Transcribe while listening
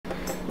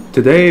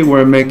Today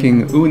we're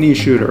making uni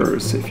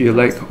shooters. If you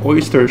like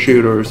oyster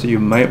shooters, you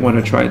might want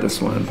to try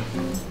this one.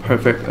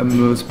 Perfect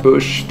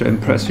amuse-bouche to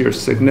impress your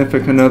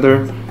significant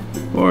other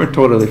or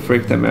totally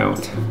freak them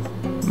out.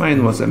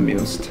 Mine was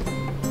amused.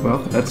 Well,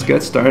 let's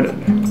get started.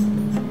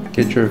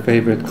 Get your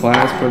favorite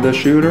class for the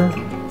shooter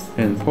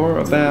and pour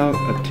about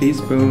a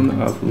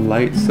teaspoon of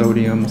light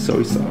sodium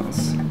soy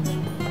sauce.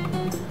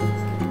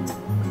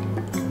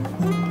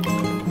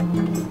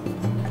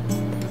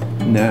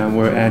 Now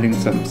we're adding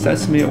some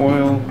sesame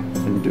oil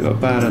and do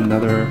about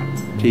another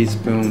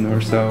teaspoon or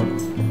so.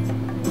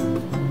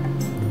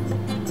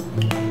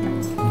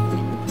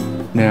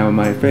 Now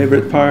my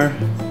favorite part,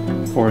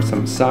 pour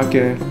some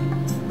sake,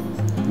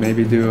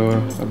 maybe do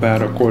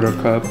about a quarter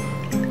cup,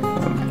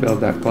 fill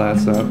that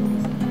glass up.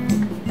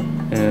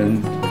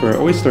 And for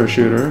oyster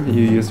shooter,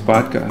 you use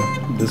vodka.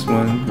 This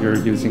one, you're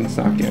using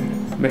sake.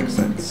 Makes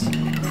sense.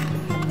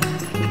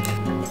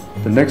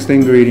 The next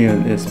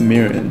ingredient is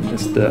mirin.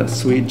 It's the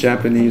sweet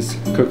Japanese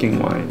cooking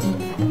wine.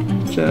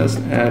 Just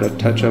add a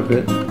touch of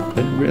it.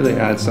 It really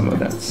adds some of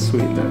that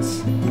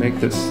sweetness.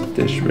 Make this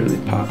dish really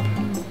pop.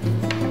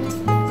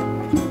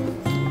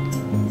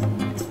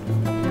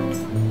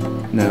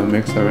 Now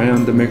mix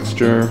around the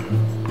mixture.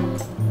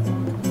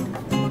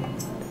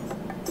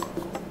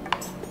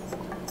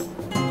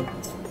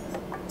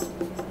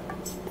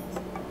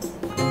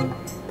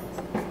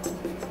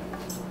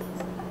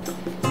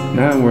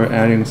 Now we're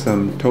adding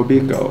some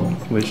tobiko,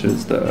 which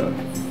is the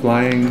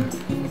flying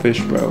fish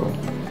roe.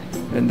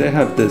 And they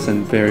have this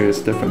in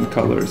various different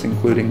colors,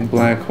 including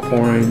black,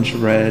 orange,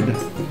 red.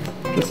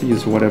 Just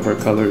use whatever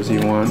colors you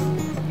want.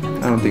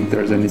 I don't think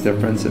there's any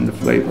difference in the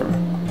flavor.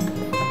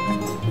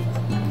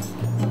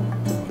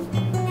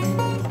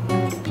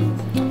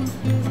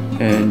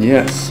 And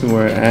yes,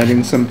 we're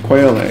adding some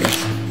quail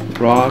eggs,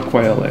 raw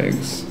quail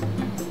eggs.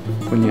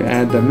 When you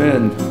add them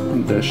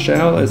in, the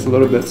shell is a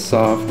little bit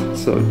soft,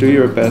 so do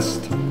your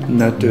best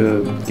not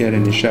to get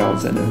any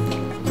shells in it.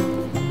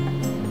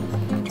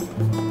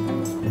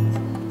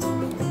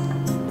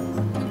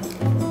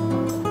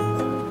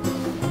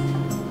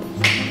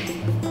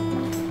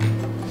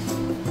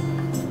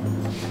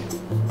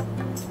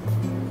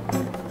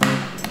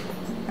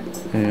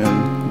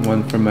 And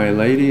one for my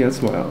lady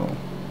as well.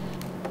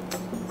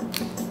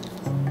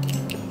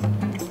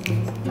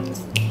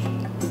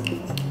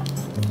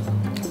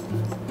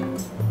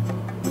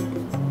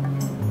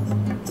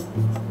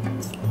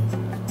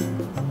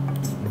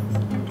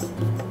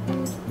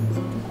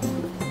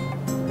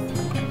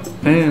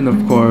 And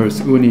of course,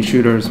 uni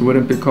shooters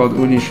wouldn't be called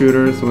uni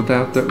shooters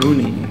without the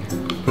uni.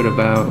 Put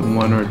about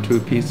 1 or 2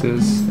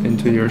 pieces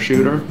into your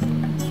shooter.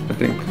 I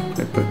think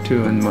I put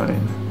 2 in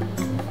mine.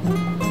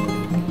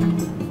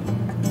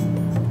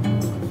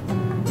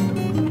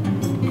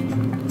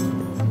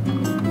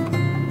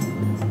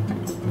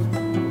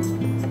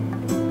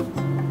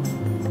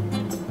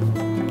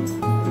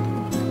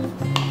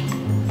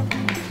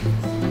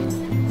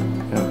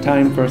 Now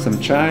time for some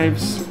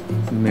chives.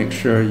 Make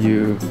sure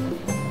you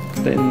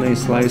thinly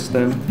slice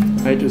them.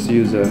 I just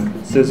use a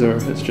scissor,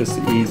 it's just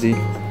easy.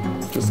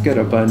 Just get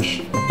a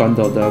bunch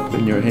bundled up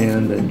in your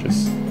hand and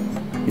just,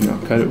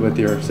 cut it with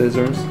your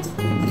scissors.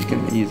 And you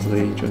can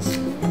easily just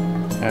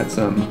add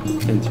some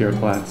into your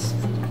glass.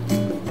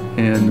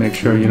 And make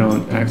sure you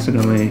don't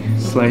accidentally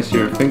slice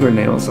your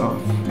fingernails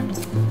off.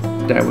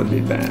 That would be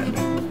bad.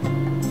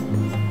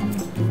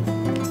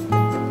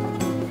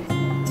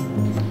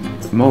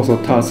 I'm also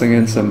tossing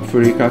in some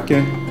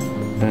furikake.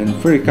 And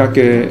furikake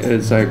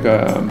is like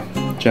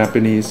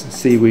Japanese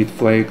seaweed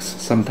flakes.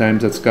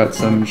 Sometimes it's got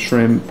some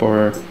shrimp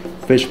or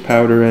fish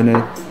powder in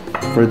it.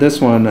 For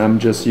this one, I'm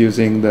just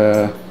using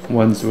the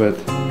ones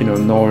with,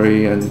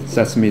 nori and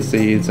sesame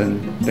seeds and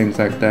things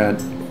like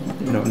that.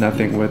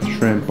 Nothing with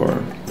shrimp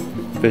or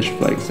fish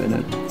flakes in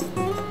it.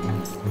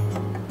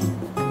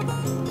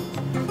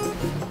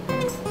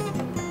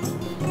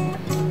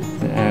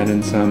 Add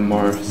in some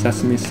more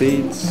sesame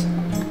seeds.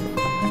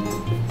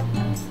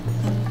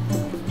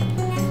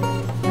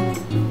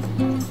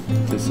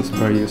 This is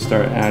where you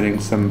start adding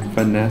some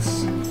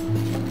finesse.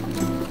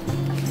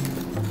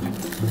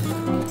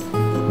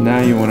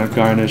 Now you want to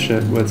garnish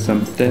it with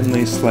some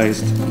thinly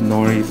sliced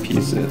nori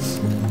pieces.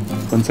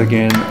 Once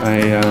again,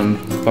 I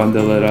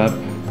bundle it up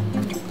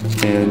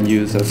and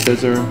use a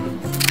scissor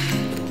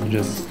to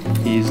just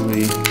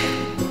easily,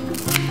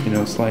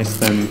 slice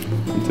them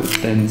into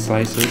thin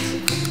slices.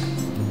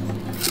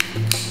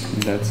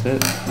 And that's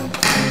it.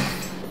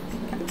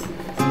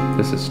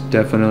 This is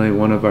definitely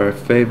one of our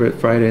favorite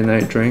Friday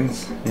night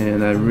drinks,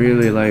 and I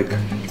really like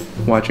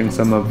watching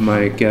some of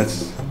my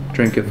guests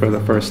drink it for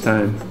the first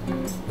time.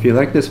 If you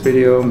like this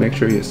video, make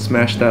sure you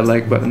smash that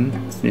like button,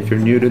 and if you're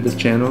new to this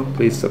channel,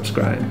 please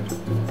subscribe.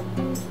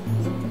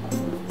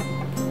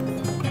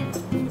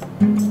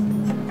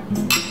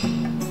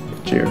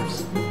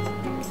 Cheers.